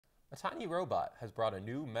A tiny robot has brought a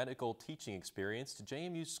new medical teaching experience to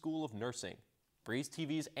JMU's School of Nursing. Breeze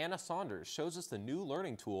TV's Anna Saunders shows us the new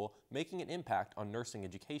learning tool making an impact on nursing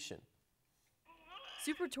education.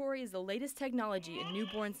 Supertory is the latest technology in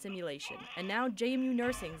newborn simulation, and now JMU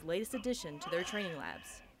Nursing's latest addition to their training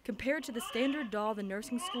labs. Compared to the standard doll the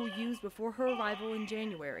nursing school used before her arrival in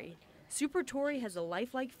January, Supertory has the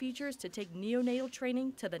lifelike features to take neonatal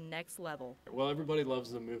training to the next level. Well, everybody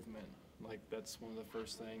loves the movement. Like, that's one of the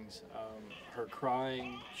first things. Her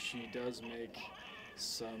crying, she does make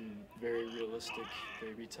some very realistic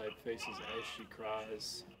baby-type faces as she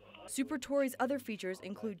cries. Supertory's other features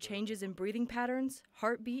include changes in breathing patterns,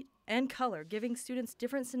 heartbeat, and color, giving students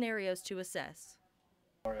different scenarios to assess.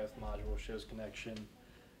 RF module shows connection,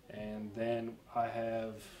 and then I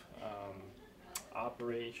have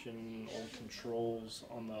operational controls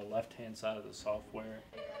on the left-hand side of the software.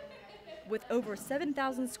 With over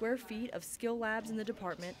 7,000 square feet of skill labs in the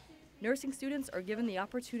department, nursing students are given the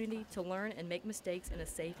opportunity to learn and make mistakes in a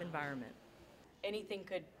safe environment. Anything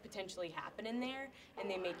could potentially happen in there, and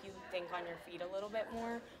they make you think on your feet a little bit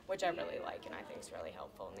more, which I really like and I think is really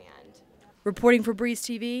helpful in the end. Reporting for Breeze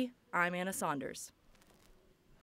TV, I'm Anna Saunders.